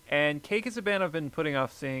 And Cake is a band I've been putting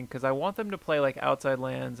off seeing because I want them to play like Outside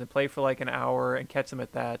Lands and play for like an hour and catch them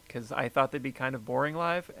at that because I thought they'd be kind of boring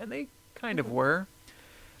live, and they kind of were.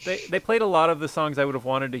 They played a lot of the songs I would have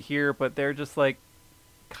wanted to hear, but they're just like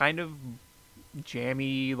kind of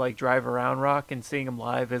jammy, like drive around rock, and seeing them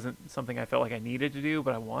live isn't something I felt like I needed to do,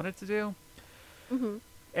 but I wanted to do. Mm-hmm.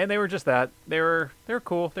 And they were just that. They were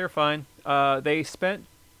cool. They were fine. They spent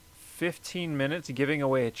 15 minutes giving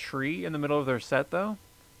away a tree in the middle of their set, though.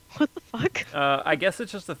 What the fuck? I guess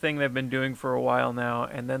it's just a thing they've been doing for a while now,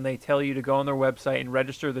 and then they tell you to go on their website and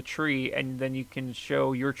register the tree, and then you can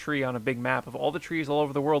show your tree on a big map of all the trees all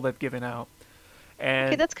over the world they've given out. And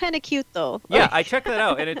Okay, that's kind of cute though. yeah, I checked that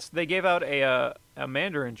out, and they gave out a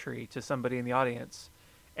mandarin tree to somebody in the audience,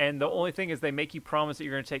 and the only thing is they make you promise that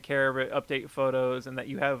you're going to take care of it, update photos, and that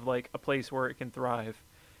you have like a place where it can thrive.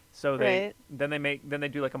 So then they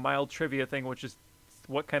do like a mild trivia thing, which is,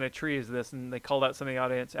 what kind of tree is this? And they called out some of the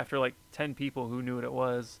audience after like 10 people who knew what it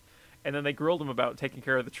was, and then they grilled them about taking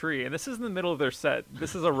care of the tree. And this is in the middle of their set.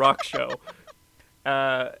 This is a rock show.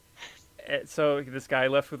 So this guy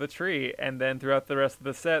left with a tree, and then throughout the rest of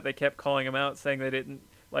the set, they kept calling him out, saying they didn't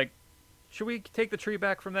like, should we take the tree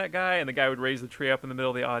back from that guy? And the guy would raise the tree up in the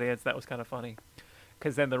middle of the audience. That was kind of funny,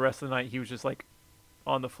 because then the rest of the night he was just like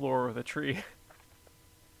on the floor with a tree.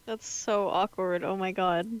 That's so awkward. Oh my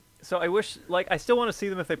god. So I wish, like, I still want to see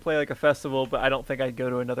them if they play like a festival, but I don't think I'd go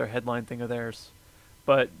to another headline thing of theirs.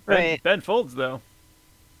 But Ben Folds, though,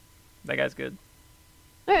 that guy's good.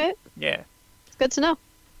 All right. Yeah. It's good to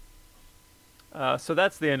know. So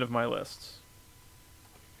that's the end of my list.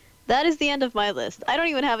 that is the end of my list. I don't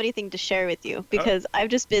even have anything to share with you because I've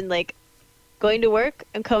just been like going to work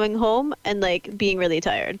and coming home and like being really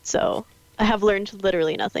tired. So I have learned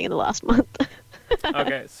literally nothing in the last month.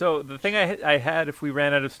 Okay, so the thing I had, if we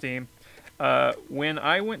ran out of steam, when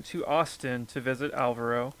I went to Austin to visit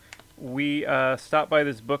Alvaro, we stopped by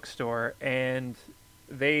this bookstore, and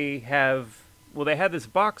they had this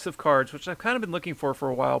box of cards, which I've kind of been looking for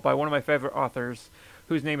a while, by one of my favorite authors,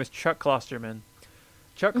 whose name is Chuck Klosterman.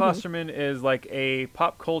 Chuck Klosterman is like a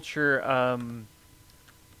pop culture.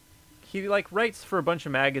 He like writes for a bunch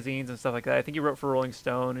of magazines and stuff like that. I think he wrote for Rolling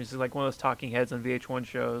Stone. He's like one of those talking heads on VH1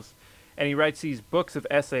 shows, and he writes these books of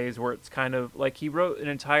essays where it's kind of like he wrote an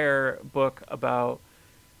entire book about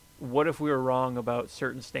what if we were wrong about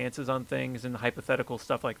certain stances on things and hypothetical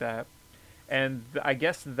stuff like that. And I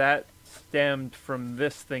guess that stemmed from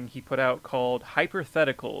this thing he put out called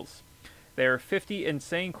Hypotheticals. There are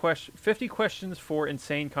 50 questions for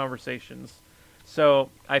insane conversations. So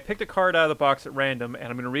I picked a card out of the box at random, and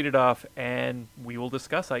I'm going to read it off, and we will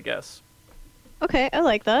discuss, I guess. Okay, I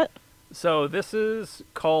like that. So this is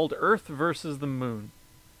called Earth versus the Moon.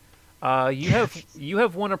 You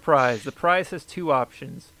have won a prize. The prize has two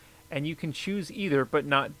options, and you can choose either, but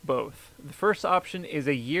not both. The first option is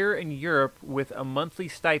a year in Europe with a monthly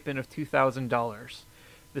stipend of $2,000.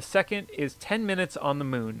 The second is 10 minutes on the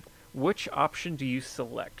moon. Which option do you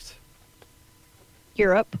select?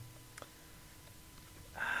 Europe.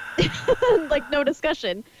 Like, no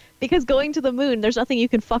discussion. Because going to the moon, there's nothing you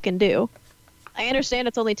can fucking do. I understand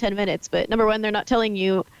it's only 10 minutes, but number one, they're not telling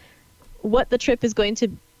you what the trip is going to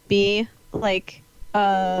be. Like,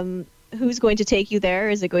 who's going to take you there?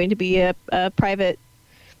 Is it going to be a private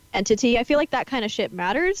entity? I feel like that kind of shit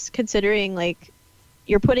matters, considering, like,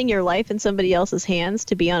 you're putting your life in somebody else's hands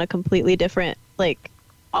to be on a completely different, like,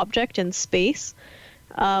 object in space.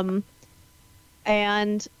 And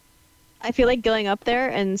I feel like going up there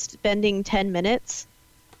and spending 10 minutes,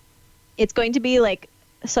 it's going to be like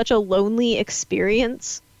such a lonely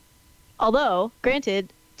experience. Although,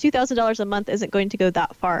 granted, $2,000 a month isn't going to go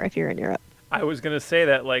that far if you're in Europe. I was going to say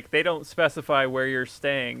that, like, they don't specify where you're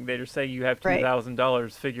staying. They just say you have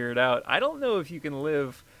 $2,000, figure it out. I don't know if you can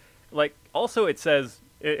live, like, also it says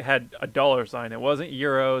it had a dollar sign. It wasn't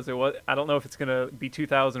euros. I don't know if it's going to be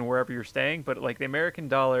 2,000 wherever you're staying, but like the American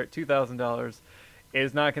dollar at $2,000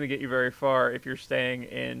 is not going to get you very far if you're staying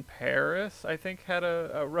in Paris. I think had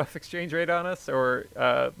a rough exchange rate on us, or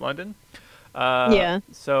London. Yeah.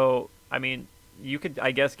 So I mean, you could,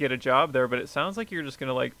 I guess, get a job there, but it sounds like you're just going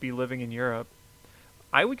to like be living in Europe.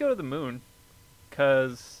 I would go to the moon,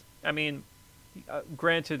 because I mean,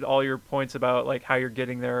 granted, all your points about like how you're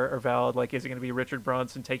getting there are valid. Like, is it going to be Richard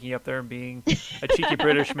Branson taking you up there and being a cheeky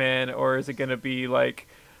British man, or is it going to be like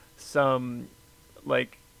some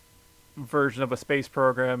like version of a space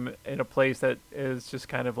program in a place that is just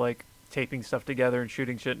kind of like taping stuff together and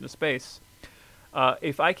shooting shit into space?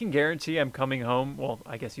 If I can guarantee I'm coming home, well,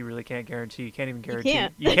 I guess you really can't guarantee. You can't even guarantee.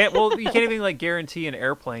 You can't. Well, you can't even like guarantee an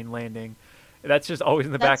airplane landing. That's just always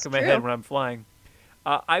in the back of my head when I'm flying.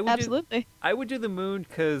 I would do the moon,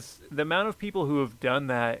 because the amount of people who have done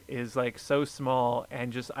that is like so small,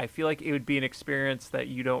 and just I feel like it would be an experience that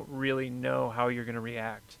you don't really know how you're going to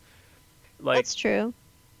react. Like, that's true.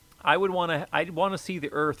 I'd want to see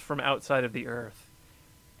the Earth from outside of the Earth,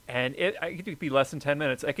 and it could be less than 10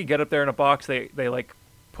 minutes. I could get up there in a box. They like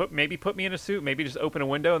put me in a suit, maybe just open a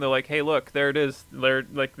window, and they're like, "Hey, look, there it is. They're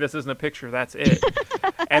like, this isn't a picture. That's it."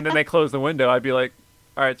 And then they close the window. I'd be like,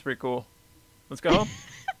 "All right, it's pretty cool. Let's go home."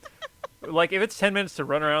 Like, if it's 10 minutes to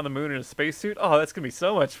run around the moon in a spacesuit, oh, that's going to be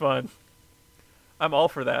so much fun. I'm all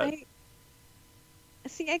for that.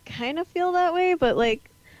 I kind of feel that way, but, like,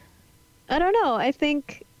 I don't know. I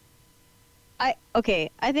think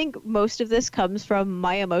most of this comes from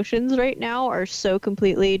my emotions right now are so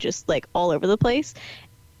completely just, like, all over the place.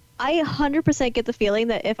 I 100% get the feeling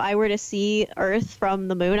that if I were to see Earth from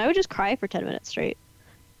the moon, I would just cry for 10 minutes straight.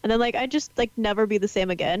 And then, like, I'd just, like, never be the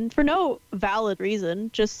same again for no valid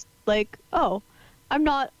reason. Just, like, oh, I'm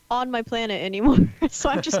not on my planet anymore, so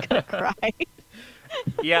I'm just gonna cry.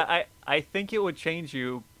 Yeah, I think it would change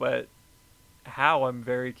you, but how, I'm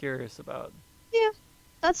very curious about. Yeah,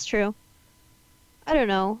 that's true. I don't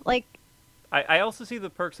know. Like, I also see the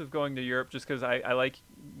perks of going to Europe, just because I like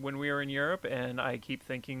when we were in Europe, and I keep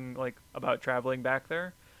thinking, like, about traveling back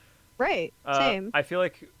there. Right, same. I feel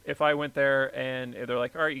like if I went there and they're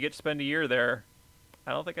like, all right, you get to spend a year there,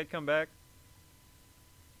 I don't think I'd come back.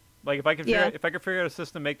 Like, if I could figure out a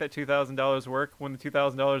system to make that $2,000 work when the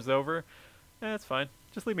 $2,000 is over, that's fine.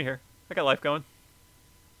 Just leave me here. I got life going.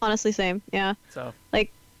 Honestly, same. Yeah. So,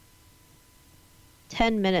 like,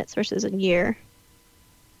 10 minutes versus a year.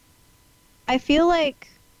 I feel like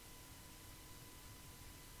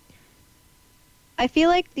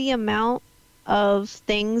the amount of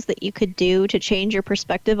things that you could do to change your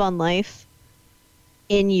perspective on life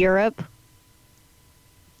in Europe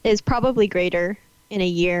is probably greater in a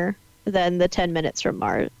year than the 10 minutes from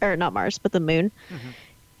Mars, or not Mars, but the moon. Mm-hmm.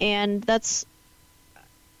 And that's,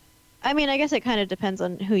 I mean, I guess it kind of depends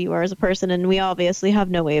on who you are as a person, and we obviously have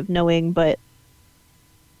no way of knowing, but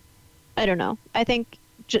I don't know. I think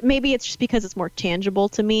maybe it's just because it's more tangible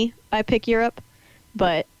to me. I pick Europe,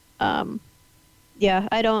 but yeah,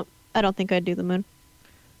 I don't think I'd do the moon.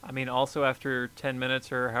 I mean, also after 10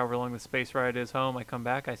 minutes or however long the space ride is home, I come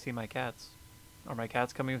back, I see my cats. Are my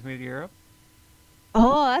cats coming with me to Europe?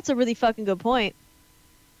 Oh, that's a really fucking good point.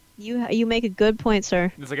 You make a good point,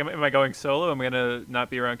 sir. It's like, am I going solo? Am I going to not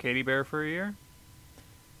be around Katie Bear for a year?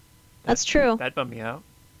 That's true. That bummed me out.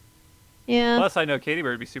 Yeah. Plus, I know Katie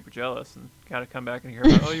Bear would be super jealous and gotta come back and hear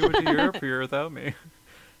about, oh, you went to Europe for a year without me.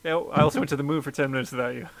 Yeah, I also went to the moon for 10 minutes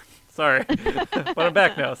without you. Sorry. But I'm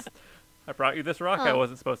back now. I brought you this rock I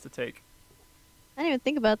wasn't supposed to take. I didn't even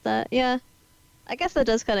think about that. Yeah. I guess that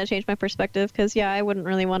does kind of change my perspective, because, yeah, I wouldn't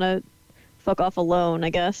really want to fuck off alone, I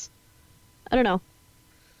guess. I don't know.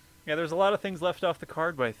 Yeah, there's a lot of things left off the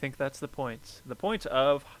card, but I think that's the point. The point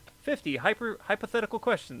of 50 hypothetical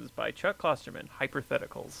questions by Chuck Klosterman.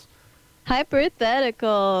 Hypotheticals.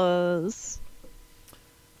 Hypotheticals.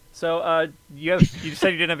 So, you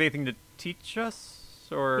said you didn't have anything to teach us,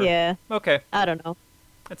 or? Yeah. Okay. I don't know.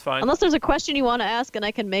 That's fine. Unless there's a question you want to ask and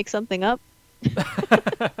I can make something up.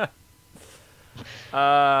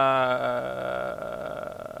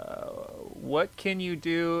 What can you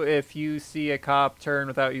do if you see a cop turn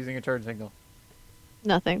without using a turn signal?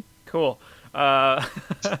 Nothing. Cool. I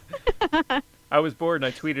was bored and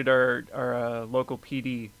I tweeted our local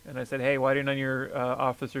PD and I said, hey, why do none of your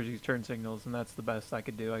officers use turn signals? And that's the best I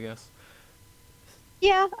could do, I guess.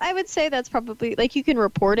 Yeah, I would say that's probably, like, you can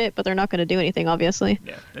report it, but they're not going to do anything, obviously.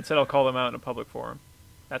 Yeah. Instead, I'll call them out in a public forum.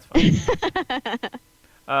 That's fine.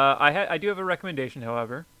 I do have a recommendation,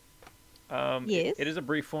 however. Yes. It is a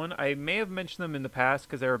brief one. I may have mentioned them in the past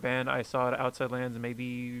because they're a band I saw at Outside Lands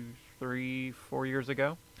maybe 3-4 years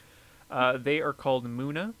ago. They are called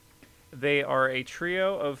Muna. They are a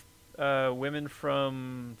trio of women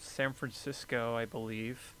from San Francisco, I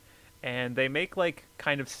believe. And they make, like,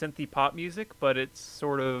 kind of synthy pop music, but it's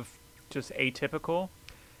sort of just atypical.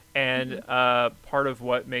 And part of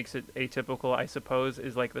what makes it atypical, I suppose,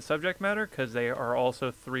 is, like, the subject matter, because they are also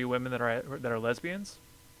 3 women that are lesbians.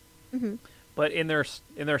 Mm-hmm. But in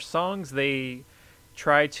their songs, they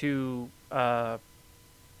try to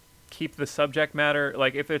keep the subject matter,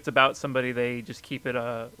 like, if it's about somebody, they just keep it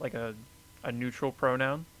a neutral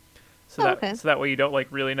pronoun. So that way you don't, like,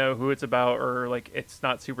 really know who it's about, or, like, it's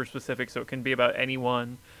not super specific, so it can be about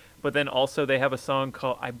anyone. But then also they have a song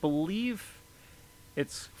called, I believe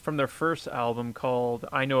it's from their first album, called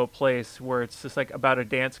I Know a Place, where it's just, like, about a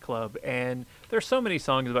dance club. And there's so many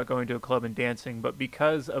songs about going to a club and dancing, but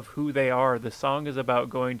because of who they are, the song is about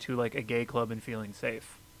going to, like, a gay club and feeling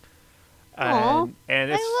safe. Aww,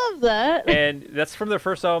 and I love that. And that's from their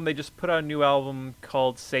first album. They just put out a new album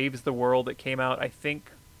called Saves the World that came out, I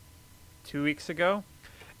think, 2 weeks ago.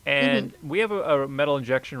 And we have a Metal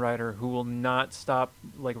Injection writer who will not stop,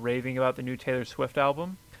 like, raving about the new Taylor Swift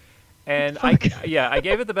album. And I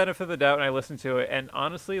gave it the benefit of the doubt and I listened to it, and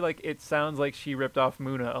honestly, like, it sounds like she ripped off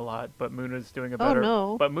Muna a lot, but Muna's doing a better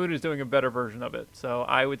Muna's doing a better version of it. So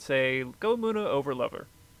I would say go Muna over Lover.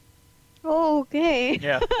 Okay.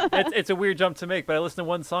 Yeah. It's a weird jump to make, but I listened to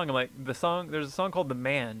one song, I'm like, there's a song called The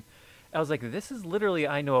Man. I was like, this is literally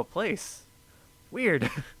I Know a Place. Weird.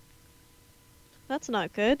 That's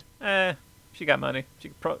not good. She got money.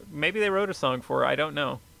 Maybe they wrote a song for her, I don't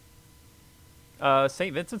know.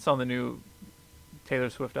 St. Vincent's on the new Taylor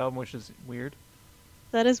Swift album, which is weird.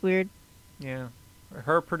 That is weird. Yeah.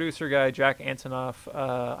 Her producer guy, Jack Antonoff,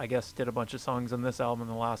 I guess did a bunch of songs on this album and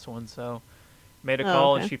the last one, so made a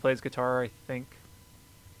call, and she plays guitar, I think.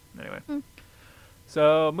 Anyway.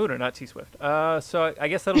 So, Muna, not T-Swift. So I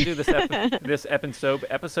guess that'll do this this episode.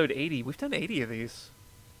 Episode 80. We've done 80 of these.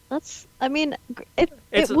 That's, I mean,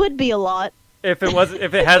 it would be a lot. If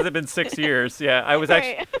it hasn't been 6 years, yeah. I was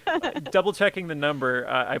actually double checking the number.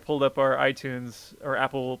 I pulled up our iTunes or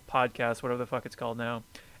Apple Podcast, whatever the fuck it's called now,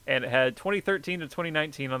 and it had 2013 to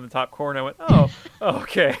 2019 on the top corner. I went, oh,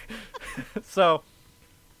 okay. So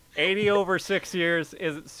 80 over 6 years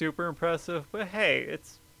isn't super impressive, but hey,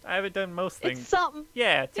 I haven't done most things. It's something.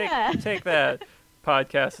 Yeah, take that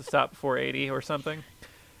podcast to stop before 80 or something.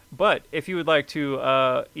 But if you would like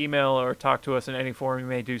to email or talk to us in any form, you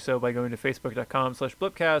may do so by going to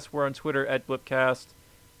facebook.com/Blipcast. We're on Twitter @Blipcast.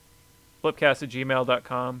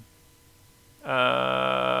 flipcast@gmail.com.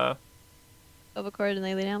 Overcord and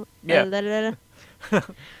Lady Lam. Yeah.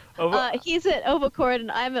 He's at Overcord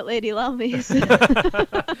and I'm at Lady Lammies.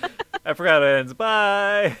 I forgot it ends.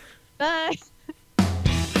 Bye. Bye.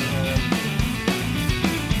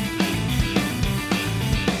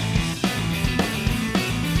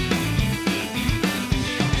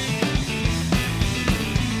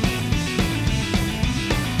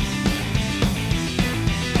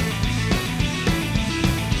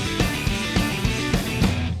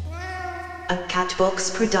 A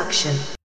Catbox production.